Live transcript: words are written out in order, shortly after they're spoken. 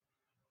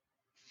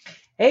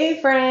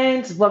Hey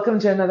friends, welcome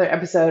to another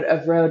episode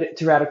of Road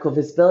to Radical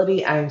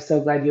Visibility. I'm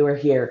so glad you are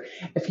here.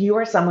 If you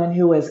are someone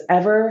who has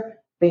ever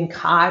been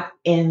caught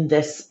in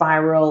this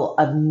spiral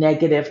of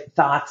negative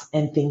thoughts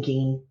and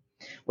thinking,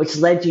 which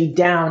led you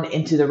down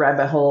into the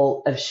rabbit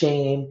hole of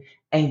shame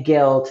and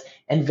guilt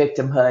and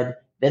victimhood,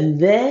 then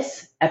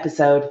this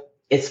episode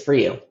is for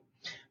you.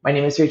 My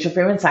name is Rachel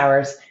Freeman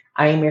Sowers.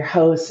 I am your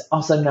host,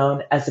 also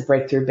known as the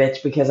Breakthrough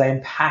Bitch, because I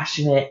am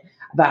passionate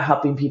about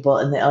helping people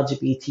in the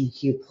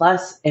LGBTQ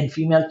plus and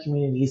female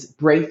communities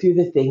break through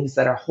the things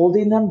that are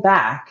holding them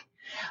back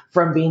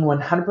from being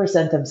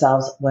 100%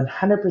 themselves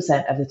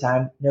 100% of the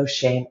time, no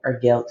shame or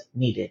guilt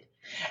needed.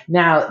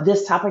 Now,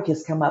 this topic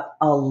has come up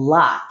a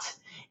lot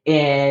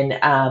in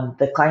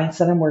the clients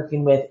that I'm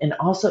working with and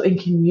also in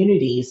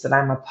communities that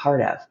I'm a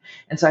part of.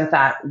 And so I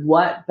thought,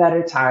 what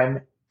better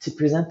time to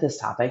present this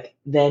topic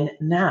than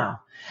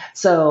now?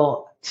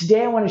 So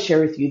today I want to share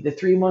with you the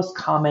three most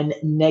common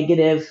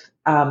negative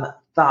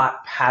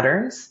thought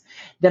patterns.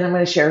 Then I'm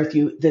going to share with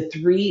you the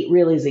three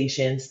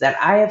realizations that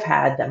I have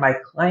had that my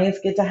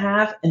clients get to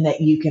have and that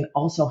you can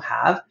also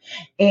have,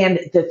 and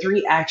the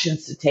three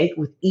actions to take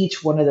with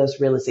each one of those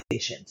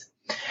realizations.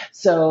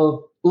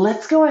 So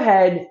let's go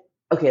ahead.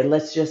 Okay,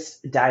 let's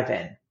just dive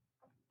in.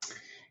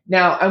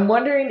 Now, I'm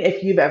wondering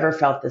if you've ever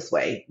felt this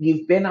way.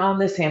 You've been on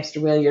this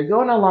hamster wheel, you're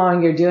going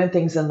along, you're doing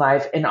things in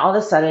life, and all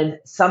of a sudden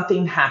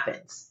something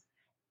happens.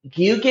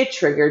 You get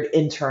triggered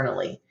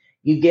internally.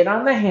 You get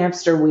on the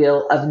hamster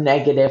wheel of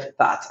negative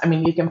thoughts. I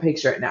mean, you can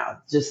picture it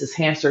now. Just this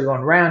hamster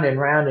going round and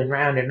round and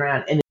round and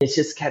round. And it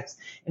just kept,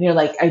 and you're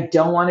like, I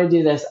don't want to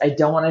do this. I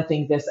don't want to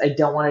think this. I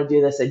don't want to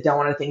do this. I don't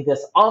want to think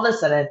this. All of a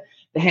sudden,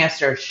 the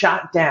hamster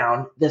shot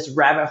down this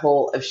rabbit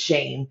hole of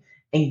shame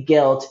and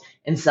guilt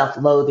and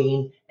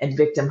self-loathing and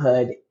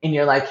victimhood. And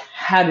you're like,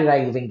 how did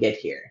I even get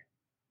here?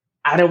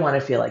 I don't want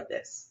to feel like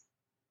this.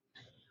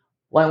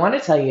 Well, I want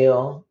to tell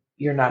you,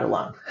 you're not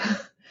alone.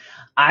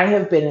 I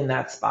have been in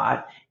that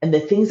spot. And the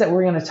things that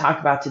we're going to talk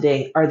about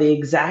today are the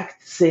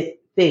exact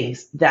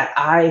things that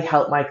I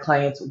help my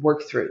clients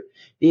work through.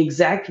 The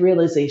exact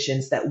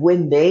realizations that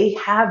when they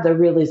have the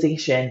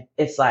realization,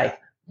 it's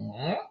like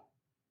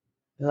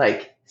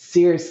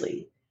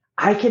seriously,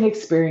 I can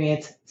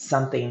experience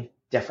something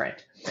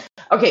different.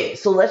 Okay,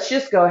 so let's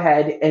just go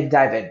ahead and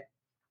dive in.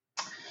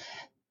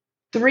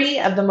 Three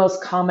of the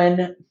most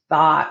common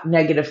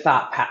negative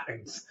thought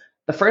patterns.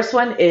 The first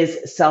one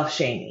is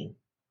self-shaming.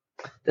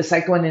 The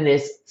second one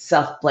is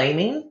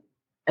self-blaming.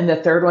 And the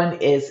third one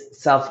is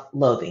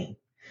self-loathing.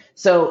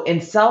 So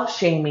in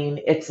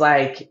self-shaming, it's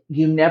like,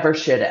 you never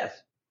should have.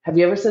 Have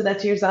you ever said that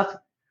to yourself?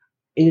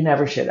 You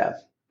never should have.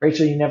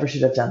 Rachel, you never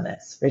should have done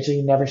this. Rachel,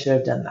 you never should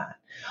have done that.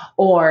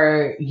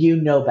 Or you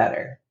know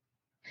better.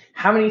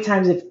 How many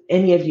times have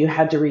any of you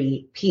had to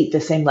repeat the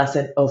same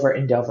lesson over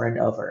and over and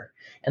over?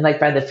 And like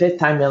by the fifth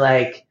time, you're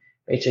like,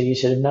 Rachel, you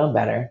should have known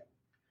better.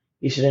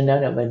 You should have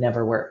known it would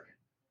never work.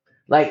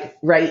 Like,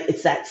 right?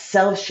 It's that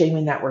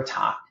self-shaming that we're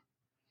taught.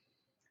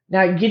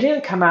 Now, you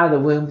didn't come out of the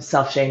womb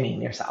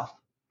self-shaming yourself.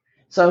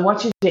 So I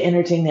want you to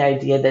entertain the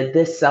idea that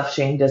this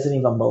self-shame doesn't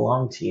even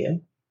belong to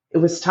you. It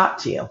was taught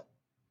to you.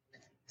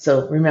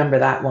 So remember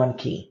that one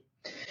key.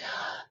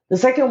 The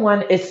second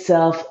one is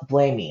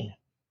self-blaming.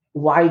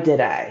 Why did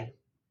I?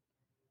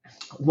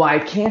 Why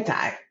can't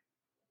I?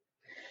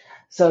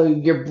 So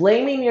you're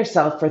blaming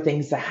yourself for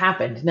things that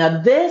happened.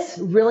 Now, this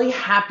really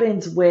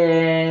happens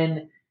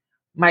when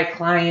my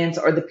clients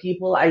or the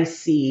people I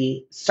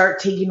see start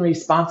taking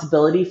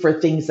responsibility for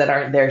things that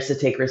aren't theirs to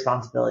take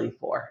responsibility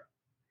for.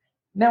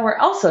 Now, we're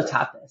also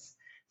taught this.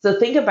 So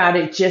think about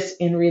it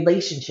just in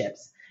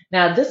relationships.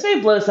 Now, this may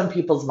blow some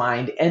people's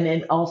mind, and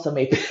it also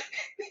may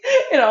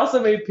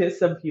piss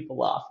some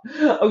people off.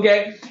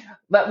 Okay,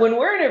 but when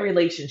we're in a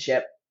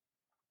relationship,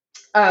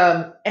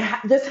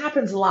 this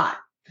happens a lot.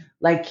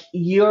 Like,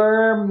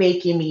 you're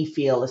making me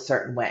feel a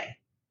certain way.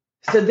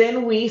 So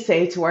then we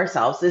say to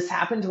ourselves, this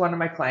happened to one of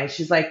my clients.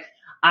 She's like,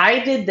 I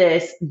did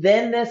this,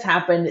 then this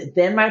happened,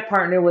 then my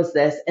partner was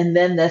this, and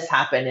then this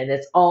happened, and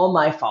it's all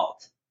my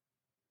fault.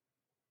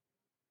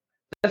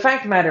 The fact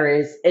of the matter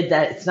is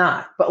that it's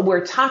not, but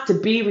we're taught to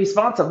be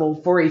responsible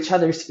for each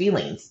other's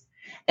feelings.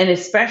 And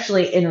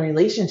especially in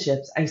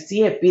relationships, I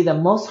see it be the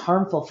most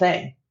harmful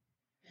thing.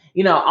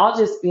 You know, I'll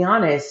just be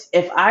honest.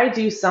 If I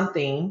do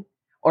something,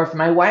 or if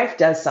my wife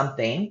does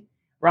something,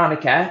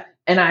 Veronica,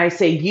 and I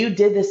say, you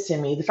did this to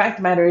me, the fact of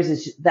the matter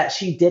is that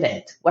she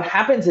didn't. What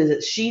happens is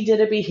that she did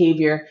a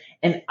behavior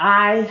and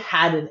I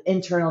had an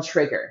internal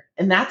trigger,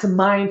 and that's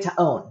mine to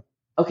own.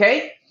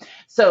 Okay?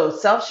 So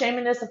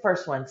self-shaming is the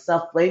first one.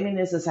 Self-blaming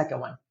is the second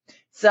one.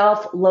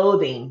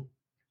 Self-loathing,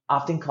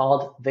 often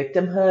called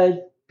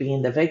victimhood,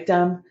 being the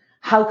victim.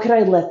 How could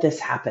I let this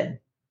happen?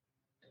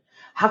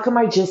 How come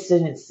I just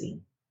didn't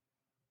see?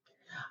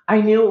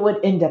 I knew it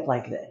would end up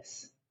like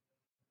this.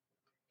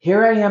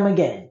 Here I am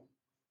again.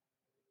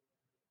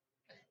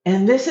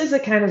 And this is the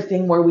kind of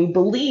thing where we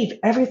believe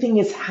everything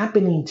is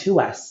happening to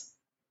us.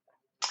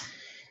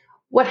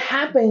 What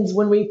happens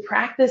when we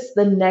practice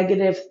the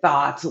negative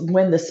thoughts,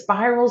 when the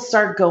spirals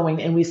start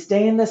going and we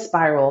stay in the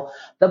spiral,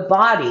 the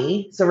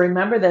body, so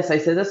remember this, I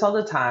say this all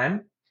the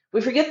time,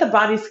 we forget the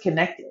body's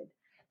connected.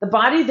 The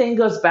body then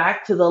goes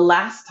back to the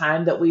last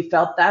time that we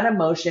felt that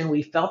emotion,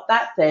 we felt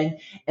that thing,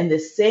 and the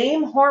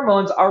same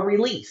hormones are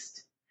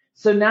released.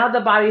 So now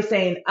the body's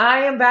saying,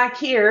 I am back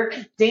here.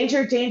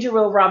 Danger, danger,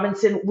 Will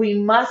Robinson. We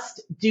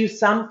must do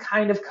some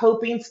kind of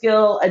coping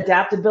skill,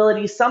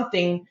 adaptability,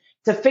 something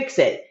to fix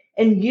it.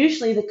 And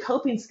usually the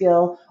coping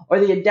skill or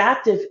the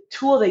adaptive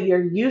tool that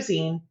you're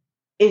using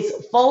is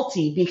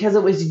faulty because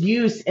it was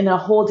used in a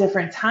whole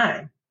different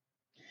time.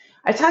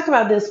 I talk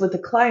about this with the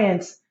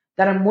clients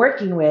that I'm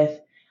working with,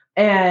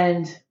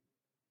 and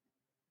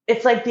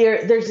it's like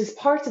there's these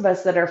parts of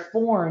us that are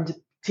formed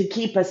to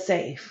keep us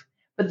safe.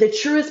 But the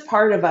truest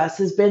part of us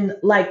has been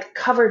like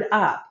covered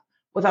up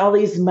with all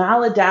these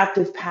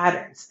maladaptive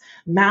patterns,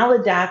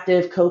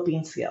 maladaptive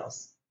coping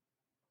skills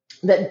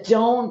that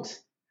don't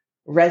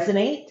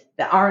resonate,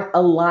 that aren't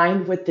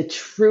aligned with the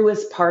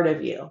truest part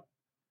of you.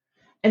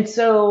 And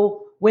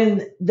so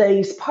when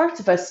these parts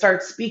of us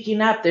start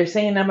speaking up, they're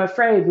saying, I'm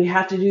afraid, we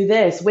have to do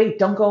this. Wait,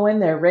 don't go in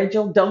there.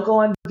 Rachel, don't go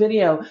on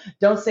video.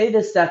 Don't say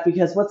this stuff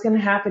because what's going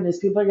to happen is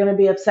people are going to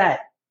be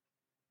upset.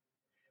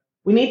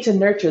 We need to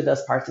nurture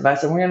those parts of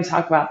us, and we're going to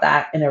talk about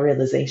that in a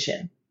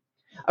realization.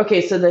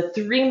 Okay, so the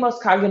three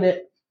most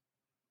common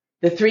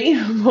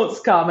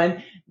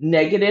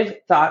negative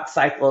thought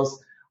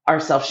cycles are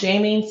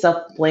self-shaming,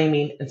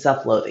 self-blaming, and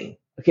self-loathing.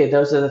 Okay,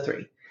 those are the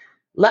three.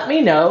 Let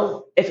me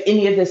know if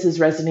any of this is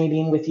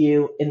resonating with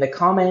you in the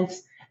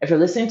comments. If you're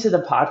listening to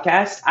the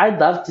podcast, I'd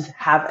love to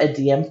have a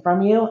DM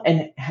from you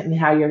and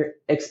how your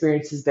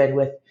experience has been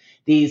with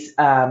these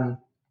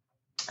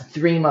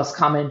three most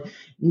common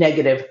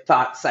negative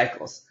thought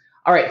cycles.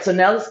 All right, so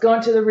now let's go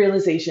into the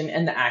realization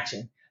and the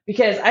action,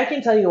 because I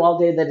can tell you all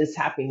day that it's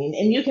happening.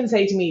 And you can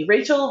say to me,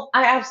 Rachel,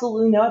 I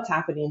absolutely know it's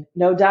happening.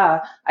 No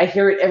duh. I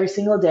hear it every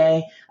single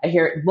day. I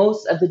hear it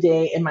most of the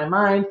day in my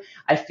mind.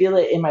 I feel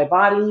it in my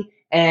body,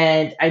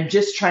 and I'm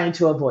just trying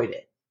to avoid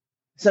it.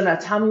 So now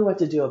tell me what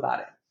to do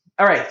about it.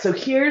 All right, so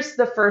here's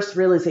the first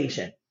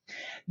realization.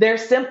 They're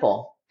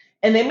simple,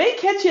 and they may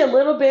catch you a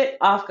little bit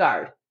off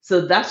guard.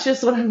 So that's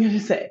just what I'm going to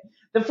say.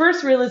 The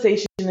first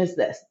realization is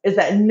this, is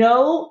that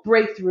no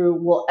breakthrough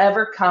will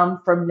ever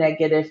come from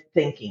negative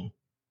thinking.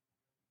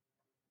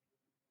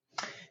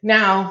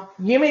 Now,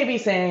 you may be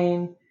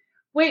saying,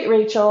 wait,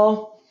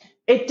 Rachel,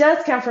 it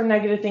does come from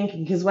negative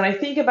thinking, because when I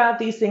think about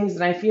these things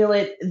and I feel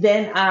it,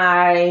 then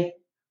I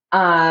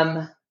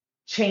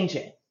change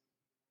it,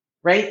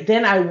 right?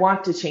 Then I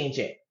want to change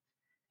it.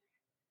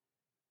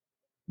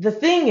 The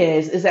thing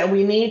is that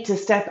we need to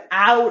step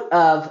out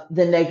of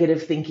the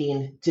negative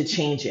thinking to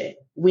change it.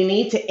 We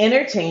need to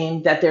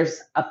entertain that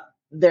there's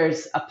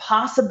a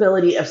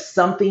possibility of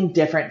something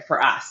different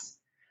for us.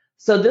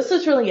 So this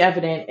was really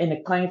evident in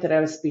a client that I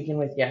was speaking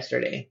with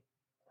yesterday.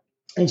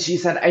 And she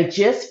said, I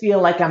just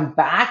feel like I'm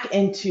back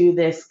into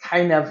this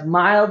kind of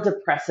mild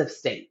depressive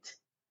state.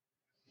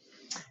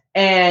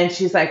 And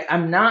she's like,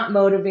 I'm not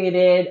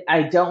motivated.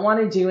 I don't want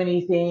to do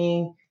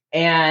anything.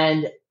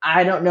 And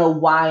I don't know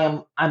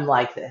why I'm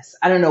like this.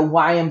 I don't know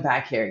why I'm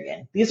back here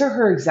again. These are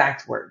her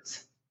exact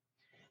words.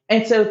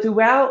 And so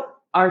throughout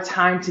our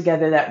time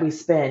together that we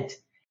spent,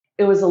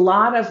 it was a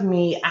lot of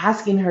me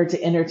asking her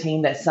to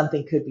entertain that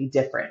something could be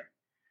different.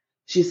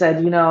 She said,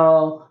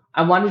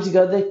 I wanted to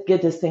go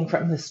get this thing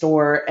from the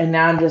store, and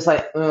now I'm just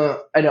like,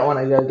 I don't want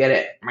to go get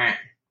it.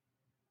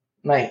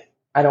 Like,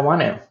 I don't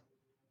want to.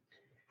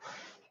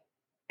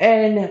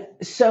 And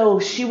so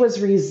she was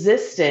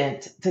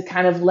resistant to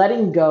kind of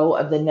letting go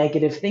of the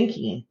negative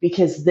thinking,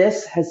 because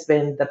this has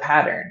been the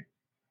pattern.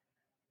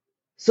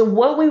 So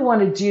what we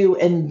want to do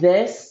in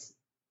this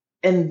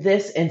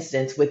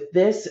instance, with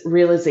this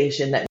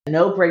realization that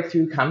no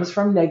breakthrough comes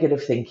from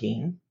negative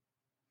thinking,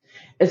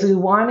 is we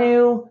want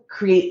to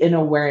create an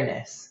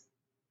awareness.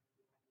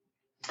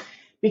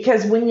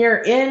 Because when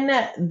you're in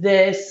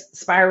this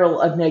spiral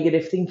of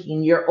negative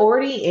thinking, you're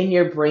already in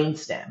your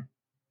brainstem.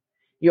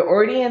 You're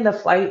already in the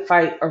flight,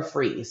 fight, or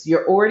freeze.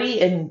 You're already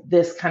in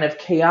this kind of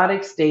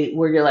chaotic state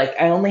where you're like,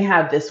 I only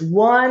have this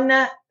one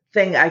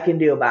thing I can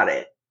do about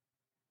it.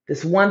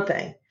 This one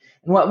thing.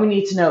 And what we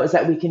need to know is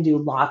that we can do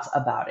lots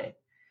about it.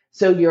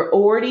 So you're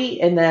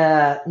already in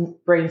the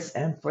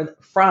brainstem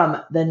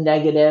from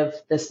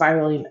the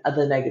spiraling of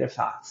the negative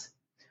thoughts.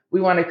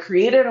 We want to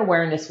create an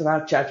awareness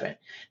without judgment.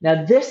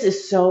 Now, this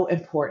is so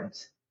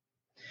important,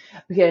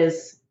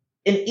 because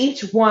in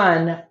each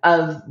one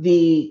of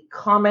the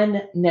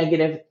common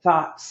negative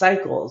thought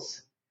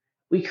cycles,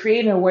 we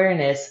create an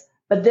awareness,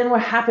 but then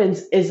what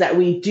happens is that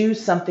we do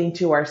something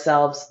to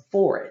ourselves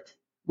for it.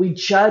 We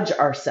judge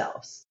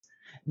ourselves.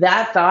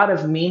 That thought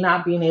of me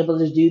not being able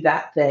to do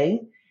that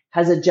thing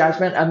has a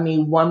judgment of me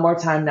one more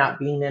time not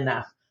being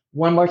enough.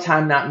 One more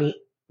time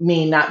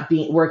me not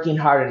being working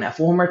hard enough.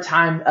 One more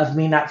time of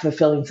me not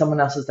fulfilling someone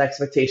else's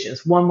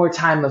expectations. One more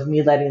time of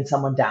me letting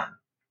someone down,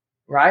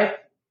 right?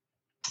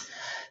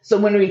 So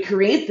when we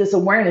create this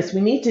awareness,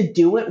 we need to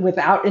do it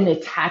without an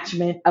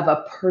attachment of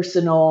a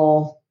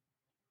personal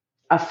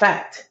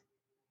effect.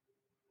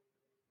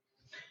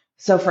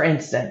 So for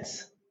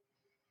instance,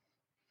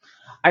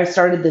 I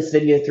started this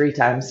video 3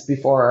 times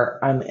before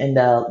I'm in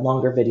the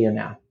longer video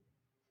now.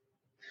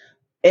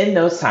 In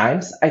those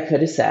times, I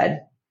could have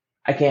said,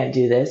 I can't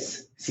do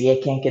this. See,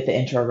 I can't get the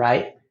intro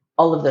right.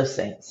 All of those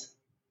things.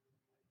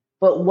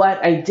 But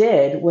what I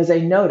did was I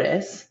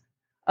noticed,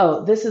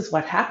 oh, this is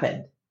what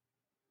happened.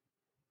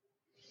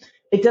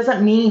 It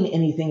doesn't mean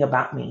anything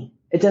about me.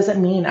 It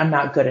doesn't mean I'm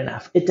not good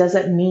enough. It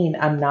doesn't mean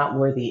I'm not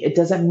worthy. It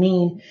doesn't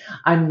mean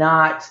I'm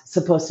not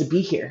supposed to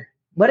be here.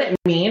 What it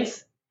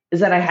means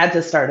is that I had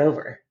to start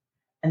over,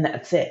 and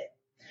that's it.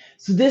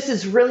 So this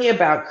is really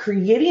about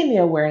creating the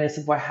awareness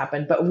of what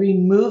happened, but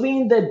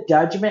removing the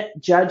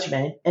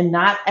judgment and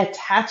not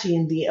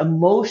attaching the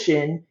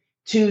emotion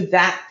to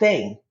that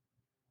thing,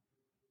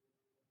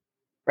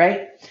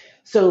 right?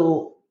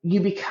 So you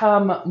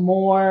become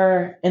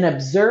more an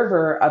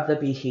observer of the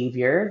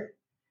behavior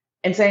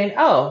and saying,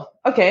 oh,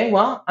 okay,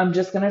 well, I'm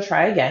just going to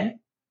try again.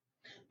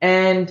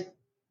 And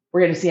we're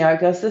going to see how it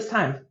goes this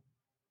time.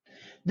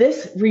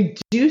 This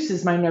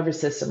reduces my nervous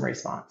system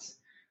response.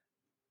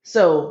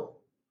 So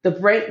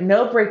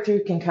no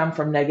breakthrough can come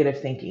from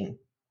negative thinking.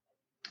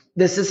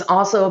 This is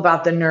also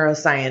about the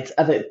neuroscience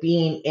of it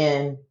being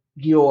in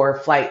your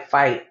flight,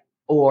 fight,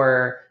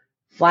 or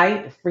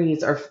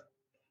freeze,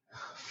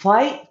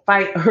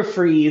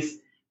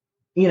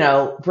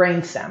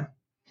 brainstem,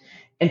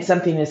 and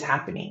something is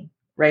happening,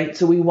 right?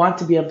 So we want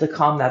to be able to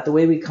calm that. The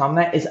way we calm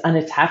that is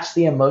unattach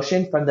the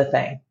emotion from the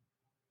thing.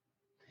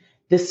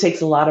 This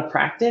takes a lot of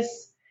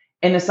practice,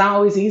 and it's not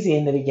always easy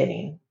in the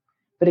beginning,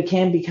 but it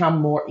can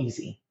become more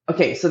easy.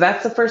 Okay, so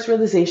that's the first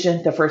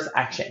realization, the first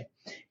action.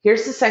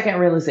 Here's the second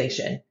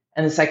realization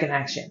and the second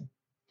action.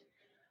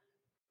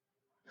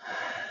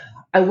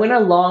 I went a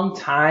long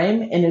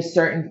time in a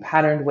certain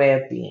patterned way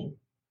of being.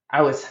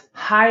 I was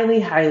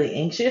highly, highly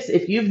anxious.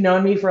 If you've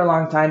known me for a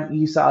long time,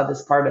 you saw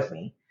this part of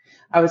me.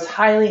 I was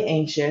highly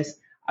anxious.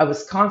 I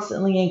was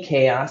constantly in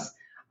chaos.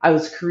 I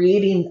was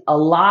creating a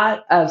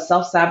lot of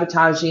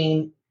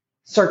self-sabotaging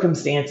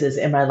circumstances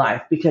in my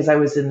life because I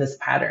was in this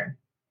pattern.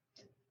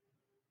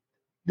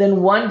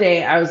 Then one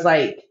day I was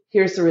like,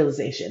 here's the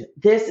realization.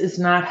 This is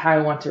not how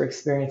I want to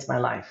experience my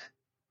life.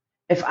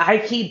 If I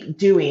keep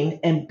doing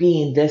and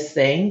being this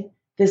thing,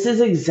 this is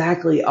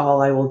exactly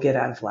all I will get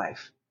out of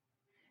life.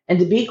 And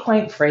to be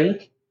quite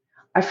frank,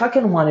 I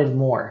fucking wanted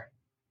more.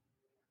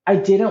 I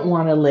didn't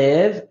want to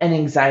live in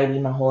anxiety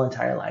my whole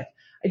entire life.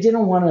 I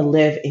didn't want to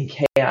live in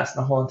chaos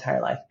my whole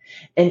entire life.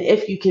 And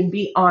if you can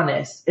be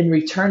honest and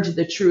return to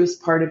the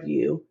truest part of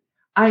you,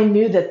 I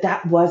knew that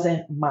that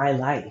wasn't my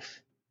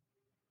life.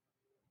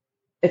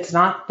 It's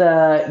not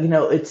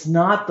it's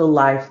not the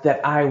life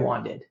that I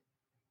wanted.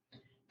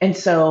 And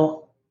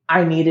so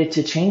I needed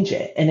to change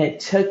it. And it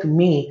took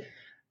me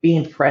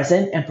being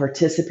present and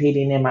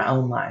participating in my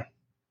own life.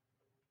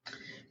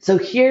 So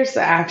here's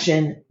the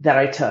action that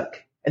I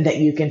took and that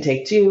you can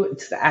take too.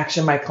 It's the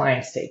action my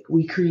clients take.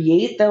 We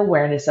create the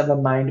awareness of a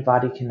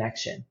mind-body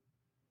connection.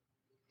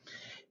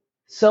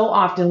 So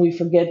often we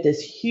forget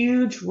this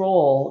huge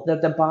role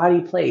that the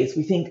body plays.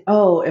 We think,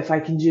 oh, if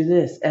I can do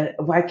this,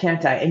 why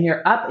can't I? And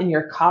you're up in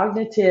your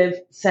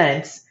cognitive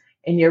sense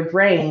in your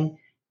brain.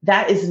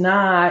 That is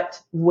not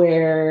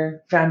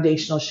where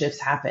foundational shifts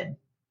happen.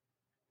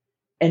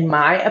 In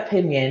my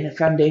opinion,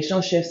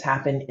 foundational shifts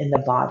happen in the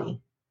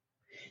body.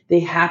 They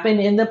happen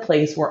in the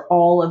place where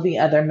all of the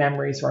other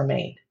memories were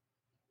made,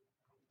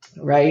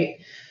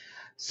 right?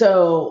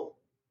 So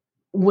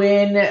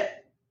when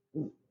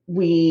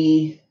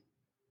we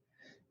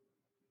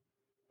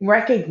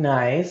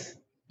recognize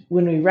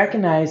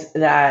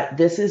that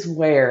this is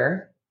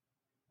where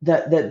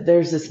that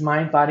there's this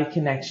mind-body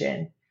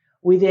connection,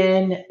 we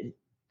then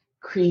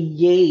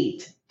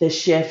create the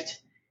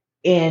shift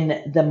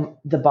in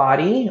the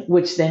body,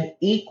 which then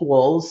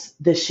equals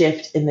the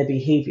shift in the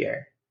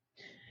behavior.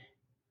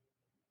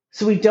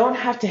 So we don't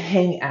have to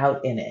hang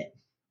out in it.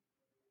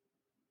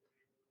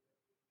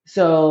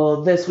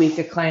 So this week,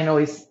 a client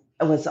always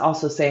was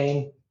also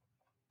saying,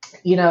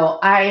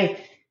 I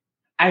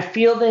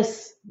feel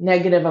this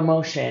negative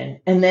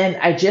emotion and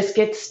then I just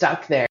get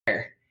stuck there.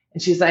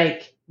 And she's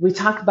like, we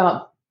talk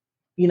about,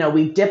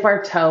 we dip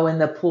our toe in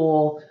the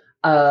pool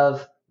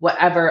of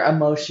whatever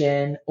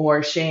emotion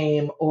or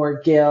shame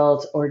or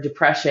guilt or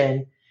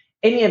depression,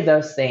 any of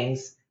those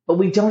things, but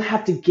we don't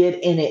have to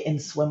get in it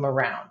and swim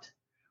around,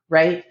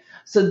 right?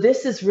 So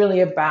this is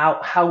really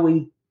about how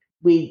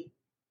we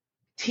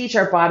teach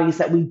our bodies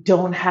that we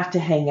don't have to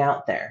hang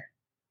out there.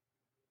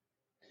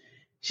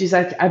 She's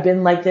like, I've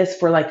been like this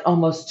for like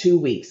almost 2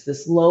 weeks,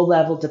 this low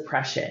level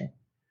depression.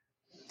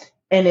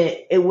 And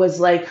it was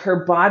like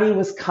her body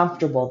was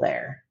comfortable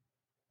there.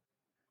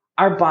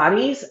 Our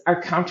bodies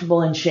are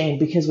comfortable in shame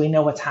because we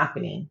know what's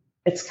happening.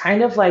 It's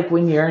kind of like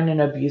when you're in an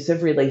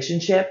abusive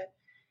relationship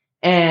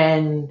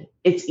and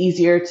it's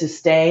easier to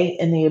stay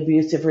in the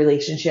abusive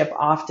relationship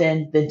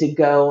often than to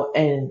go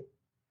and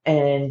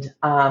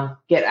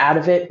get out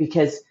of it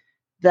because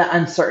the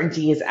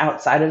uncertainty is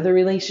outside of the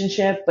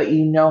relationship, but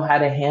you know how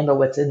to handle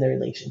what's in the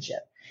relationship.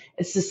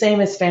 It's the same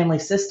as family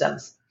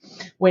systems.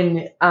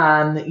 When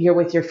you're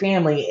with your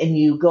family and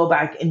you go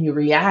back and you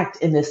react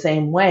in the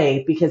same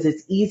way, because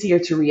it's easier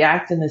to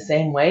react in the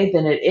same way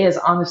than it is,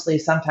 honestly,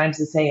 sometimes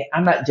to say,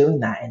 I'm not doing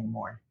that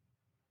anymore.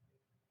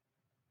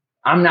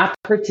 I'm not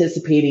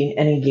participating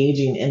and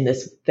engaging in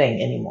this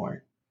thing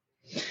anymore.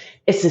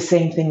 It's the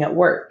same thing at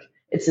work.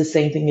 It's the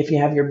same thing if you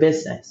have your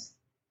business.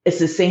 It's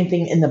the same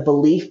thing in the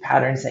belief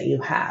patterns that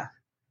you have.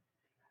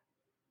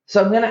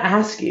 So I'm going to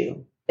ask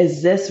you,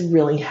 is this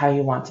really how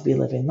you want to be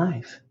living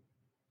life?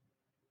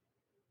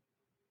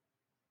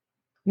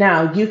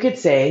 Now, you could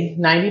say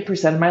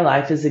 90% of my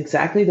life is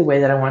exactly the way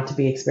that I want to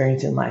be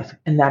experiencing life,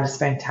 and that is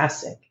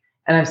fantastic.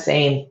 And I'm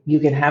saying you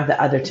can have the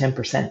other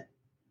 10%.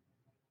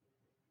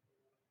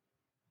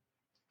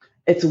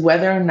 It's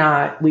whether or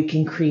not we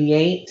can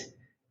create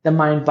the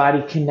mind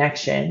body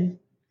connection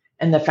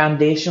and the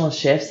foundational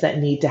shifts that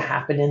need to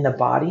happen in the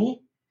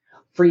body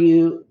for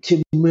you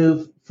to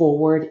move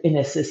forward in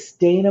a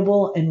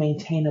sustainable and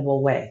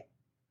maintainable way.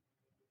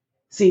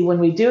 See, when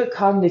we do it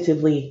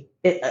cognitively,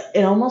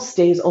 it almost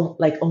stays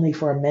like only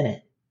for a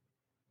minute.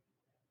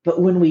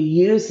 But when we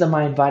use the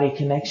mind body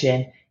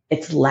connection,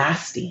 it's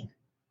lasting.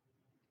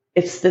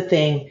 It's the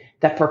thing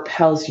that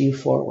propels you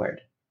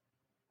forward.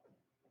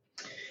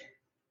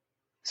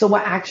 So,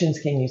 what actions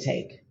can you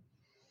take?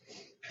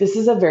 This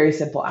is a very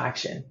simple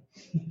action.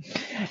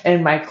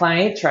 And my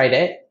client tried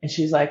it and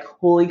she's like,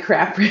 holy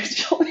crap,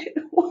 Rachel, it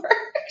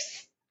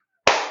works.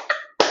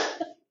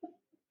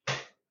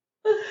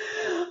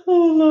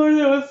 Oh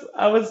Lord,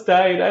 I was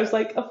dying. I was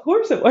like, of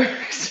course it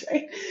works,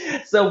 right?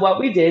 So what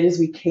we did is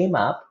we came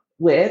up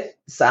with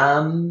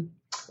some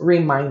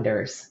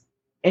reminders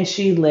and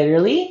she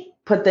literally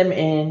put them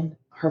in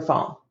her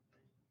phone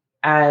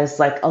as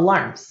like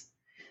alarms.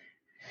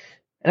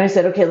 And I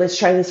said, okay, let's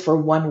try this for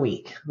 1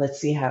 week. Let's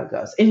see how it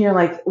goes. And you're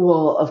like,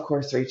 well, of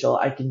course, Rachel,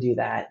 I can do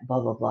that, blah,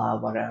 blah, blah,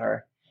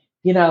 whatever.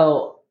 You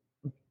know,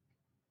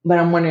 but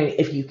I'm wondering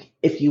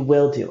if you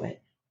will do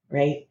it,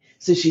 right?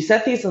 So she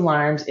set these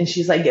alarms and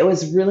she's like, it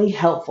was really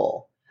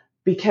helpful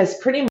because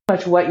pretty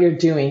much what you're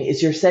doing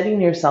is you're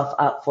setting yourself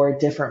up for a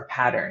different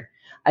pattern,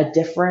 a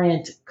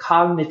different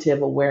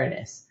cognitive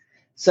awareness.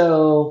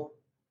 So,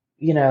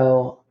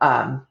 for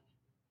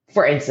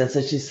instance,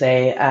 let's just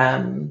say,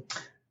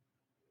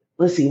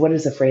 let's see, what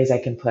is the phrase I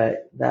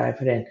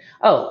put in?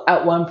 Oh,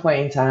 at one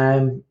point in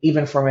time,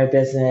 even for my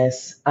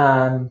business,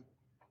 I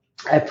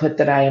put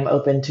that I am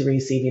open to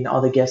receiving all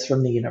the gifts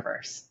from the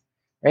universe,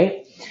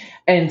 right?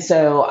 And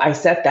so I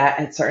set that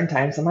at certain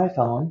times on my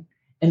phone,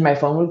 and my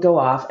phone would go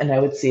off, and I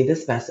would see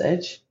this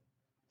message: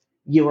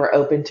 you are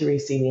open to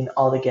receiving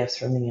all the gifts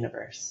from the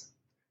universe.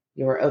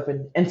 You are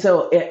open. And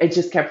so it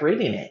just kept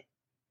reading it.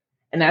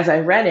 And as I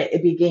read it,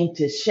 it began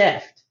to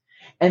shift.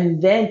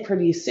 And then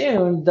pretty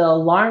soon the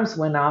alarms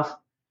went off.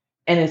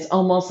 And it's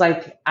almost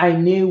like I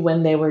knew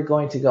when they were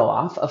going to go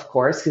off, of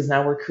course, because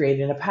now we're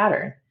creating a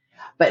pattern.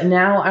 But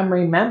now I'm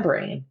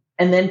remembering.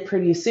 And then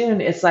pretty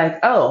soon it's like,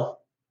 oh,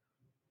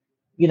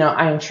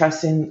 I am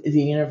trusting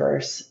the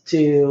universe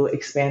to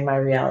expand my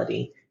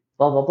reality,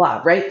 blah, blah,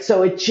 blah, right?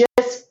 So it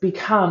just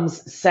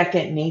becomes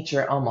second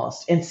nature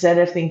almost. Instead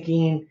of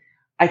thinking,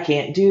 I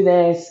can't do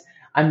this,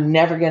 I'm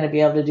never going to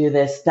be able to do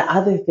this, the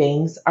other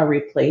things are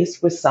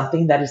replaced with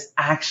something that is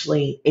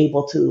actually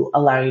able to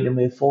allow you to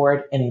move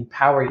forward and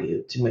empower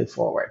you to move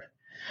forward.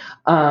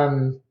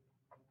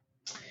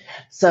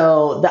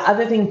 So the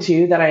other thing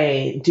too that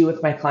I do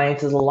with my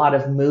clients is a lot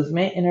of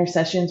movement in our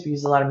sessions. We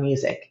use a lot of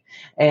music.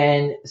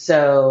 And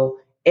so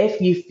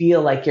if you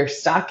feel like you're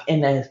stuck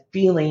in a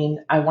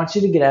feeling, I want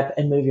you to get up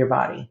and move your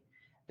body.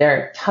 There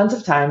are tons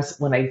of times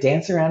when I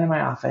dance around in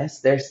my office.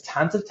 There's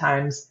tons of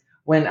times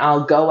when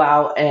I'll go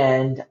out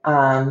and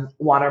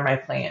water my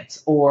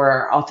plants,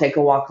 or I'll take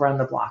a walk around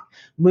the block.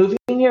 Moving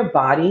your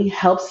body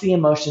helps the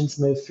emotions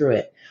move through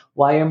it.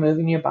 While you're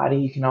moving your body,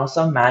 you can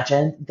also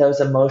imagine those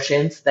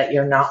emotions that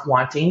you're not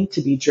wanting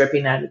to be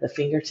dripping out of the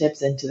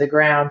fingertips into the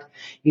ground.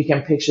 You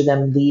can picture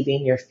them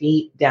leaving your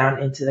feet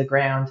down into the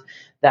ground.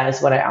 That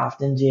is what I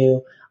often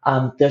do.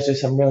 Those are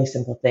some really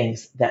simple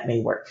things that may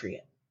work for you.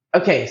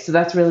 Okay, so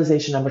that's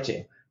realization number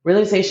 2.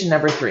 Realization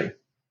number 3.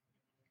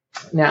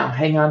 Now,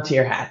 hang on to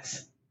your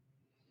hats.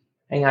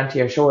 Hang on to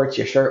your shorts,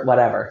 your shirt,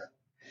 whatever.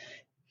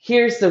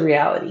 Here's the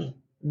reality.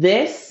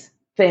 This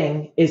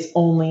thing is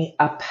only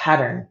a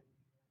pattern.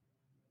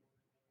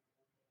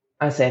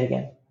 I'll say it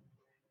again.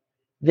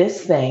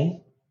 This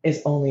thing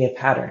is only a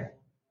pattern.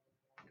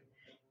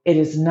 It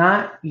is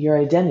not your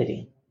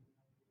identity.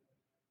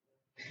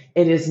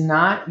 It is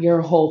not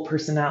your whole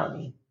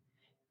personality.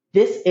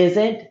 This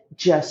isn't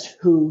just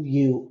who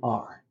you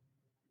are.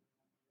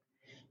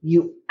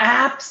 You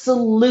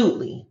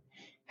absolutely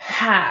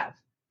have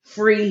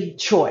free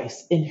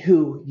choice in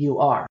who you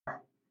are.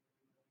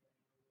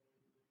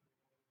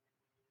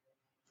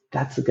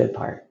 That's the good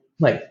part.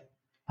 Like,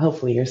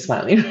 hopefully you're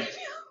smiling right now.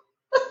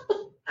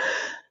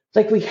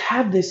 Like we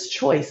have this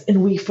choice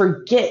and we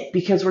forget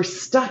because we're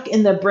stuck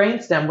in the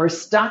brainstem. We're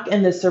stuck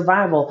in the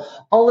survival.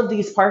 All of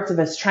these parts of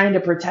us trying to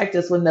protect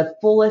us when the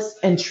fullest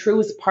and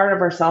truest part of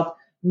ourselves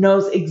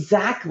knows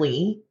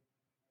exactly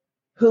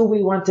who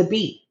we want to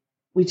be.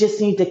 We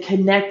just need to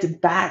connect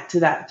back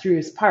to that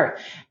truest part.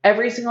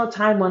 Every single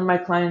time one of my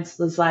clients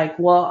was like,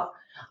 well,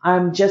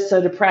 I'm just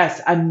so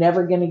depressed. I'm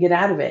never going to get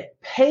out of it.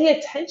 Pay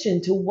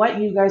attention to what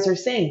you guys are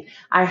saying.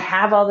 I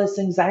have all this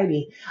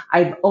anxiety.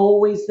 I'm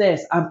always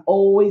this. I'm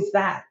always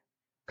that.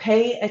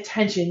 Pay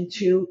attention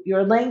to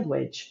your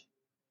language.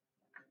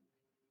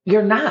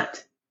 You're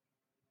not.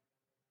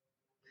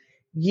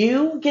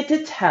 You get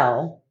to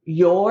tell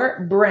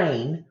your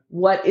brain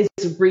what is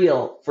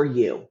real for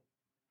you.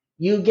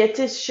 You get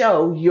to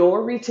show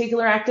your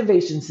reticular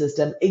activation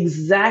system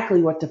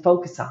exactly what to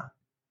focus on.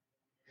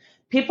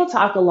 People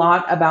talk a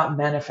lot about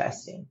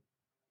manifesting.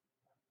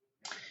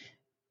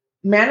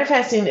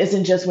 Manifesting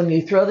isn't just when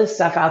you throw this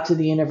stuff out to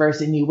the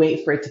universe and you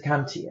wait for it to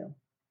come to you.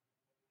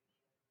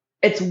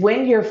 It's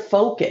when you're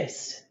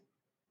focused.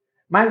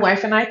 My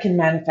wife and I can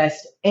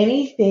manifest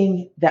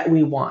anything that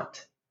we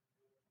want.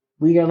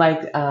 We are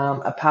like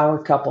a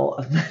power couple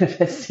of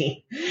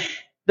manifesting.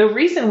 The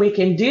reason we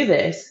can do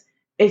this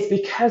is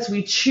because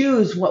we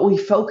choose what we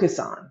focus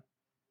on.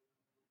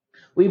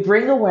 We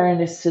bring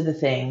awareness to the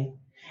thing,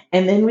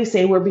 and then we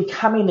say we're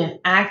becoming an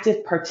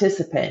active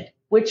participant,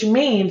 which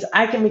means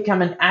I can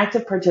become an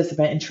active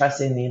participant in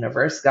trusting the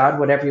universe, God,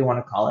 whatever you want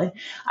to call it.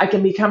 I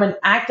can become an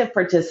active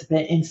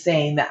participant in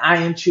saying that I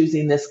am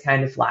choosing this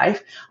kind of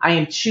life. I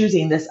am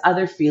choosing this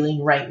other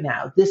feeling right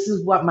now. This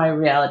is what my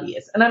reality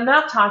is. And I'm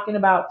not talking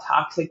about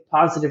toxic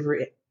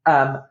positivity.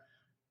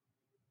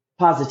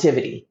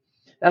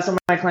 That's what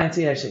my clients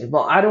say actually.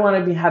 Well, I don't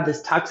want to have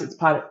this toxic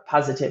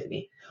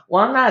positivity.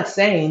 Well, I'm not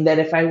saying that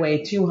if I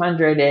weigh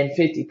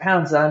 250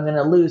 pounds, that I'm going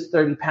to lose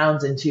 30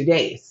 pounds in 2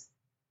 days.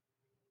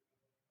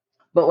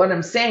 But what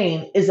I'm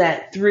saying is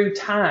that through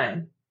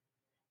time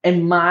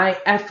and my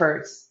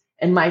efforts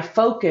and my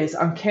focus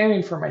on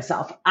caring for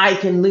myself, I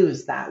can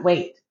lose that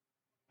weight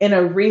in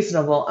a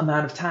reasonable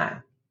amount of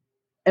time.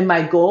 And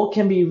my goal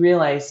can be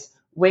realized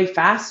way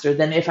faster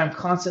than if I'm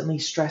constantly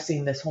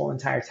stressing this whole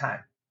entire time.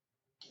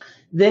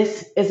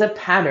 This is a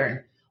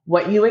pattern.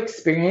 What you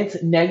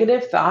experience,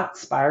 negative thought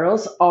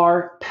spirals,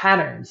 are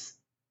patterns.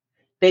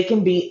 They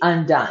can be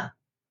undone.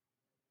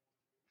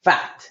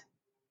 Fact.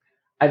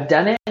 I've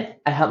done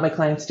it. I help my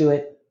clients do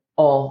it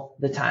all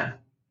the time.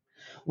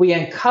 We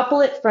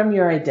uncouple it from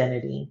your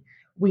identity.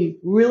 We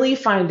really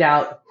find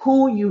out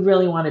who you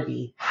really want to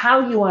be,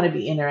 how you want to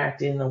be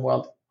interacting in the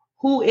world,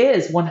 who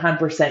is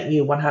 100%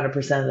 you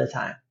 100% of the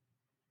time.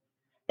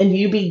 And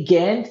you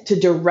begin to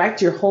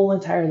direct your whole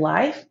entire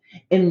life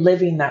in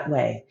living that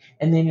way.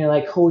 And then you're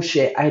like, oh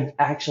shit, I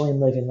actually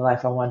am living the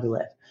life I wanted to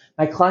live.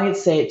 My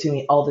clients say it to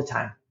me all the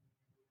time.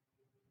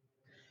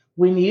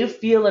 When you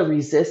feel a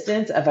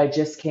resistance of I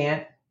just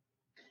can't,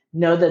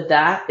 know that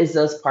that is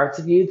those parts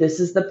of you. This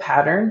is the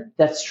pattern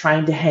that's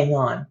trying to hang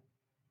on.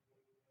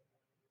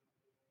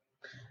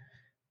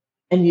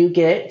 And you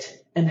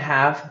get and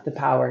have the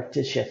power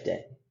to shift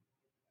it.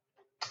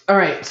 All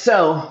right.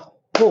 So,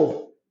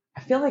 I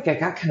feel like I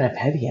got kind of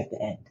heavy at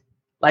the end.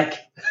 Like,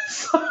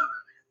 sorry.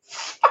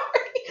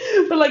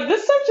 But like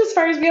this stuff just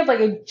fires me up.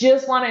 Like I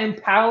just want to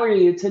empower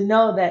you to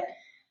know that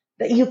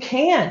you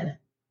can.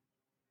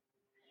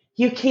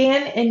 You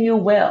can and you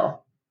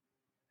will.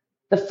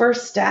 The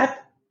first step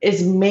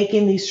is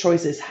making these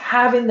choices,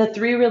 having the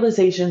 3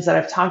 realizations that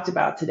I've talked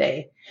about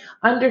today,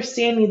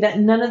 understanding that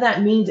none of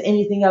that means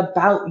anything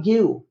about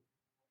you,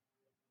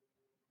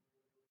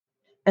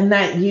 and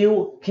that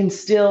you can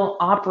still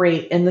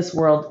operate in this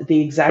world the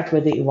exact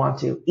way that you want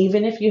to,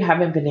 even if you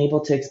haven't been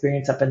able to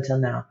experience up until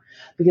now.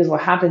 Because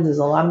what happens is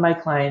a lot of my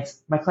client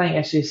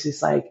actually is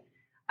just like,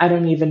 I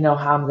don't even know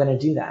how I'm going to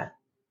do that.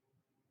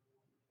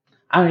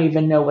 I don't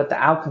even know what the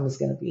outcome is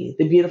going to be.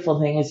 The beautiful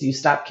thing is you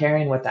stop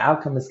caring what the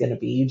outcome is going to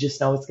be. You just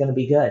know it's going to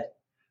be good.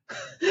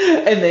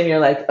 And then you're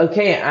like,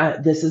 okay,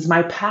 this is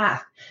my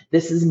path.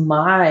 This is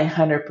my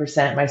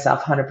 100%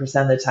 myself,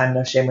 100% of the time,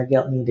 no shame or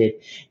guilt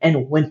needed.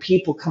 And when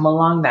people come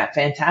along, that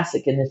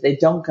fantastic. And if they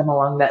don't come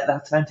along,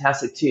 that's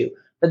fantastic too.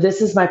 But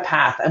this is my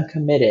path. I'm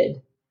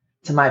committed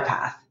to my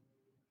path.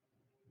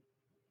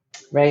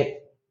 Right?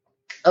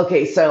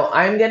 Okay, so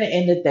I'm going to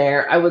end it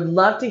there. I would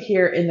love to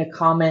hear in the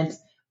comments.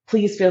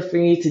 Please feel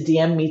free to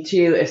DM me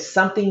too. If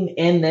something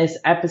in this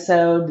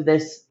episode,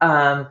 this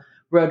Road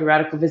to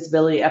Radical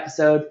Visibility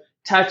episode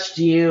touched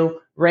you,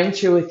 rang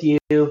true with you,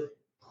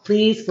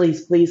 please,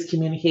 please, please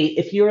communicate.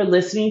 If you are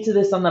listening to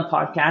this on the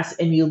podcast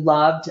and you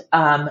loved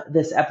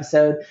this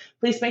episode,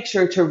 please make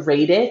sure to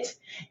rate it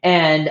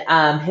and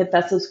hit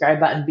that subscribe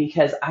button,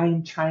 because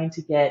I'm trying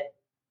to get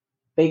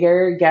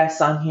bigger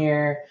guests on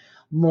here,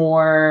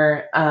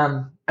 more,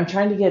 I'm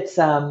trying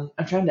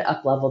to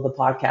up level the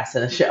podcast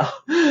and the show.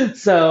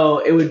 So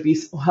it would be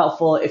so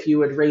helpful if you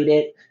would rate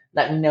it.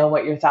 Let me know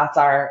what your thoughts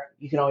are.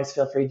 You can always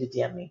feel free to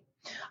DM me.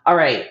 All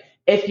right.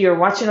 If you're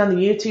watching on the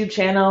YouTube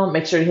channel,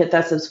 make sure to hit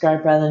that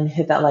subscribe button,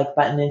 hit that like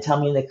button, and tell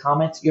me in the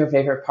comments your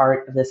favorite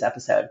part of this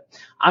episode.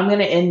 I'm going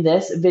to end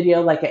this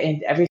video like I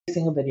end every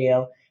single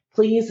video.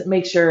 Please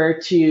make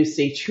sure to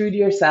stay true to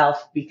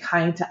yourself, be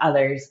kind to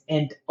others,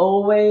 and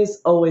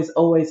always, always,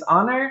 always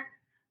honor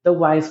the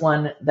wise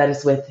one that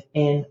is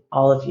within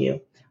all of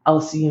you.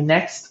 I'll see you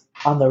next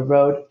on the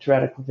road to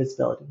radical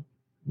visibility.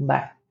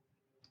 Bye.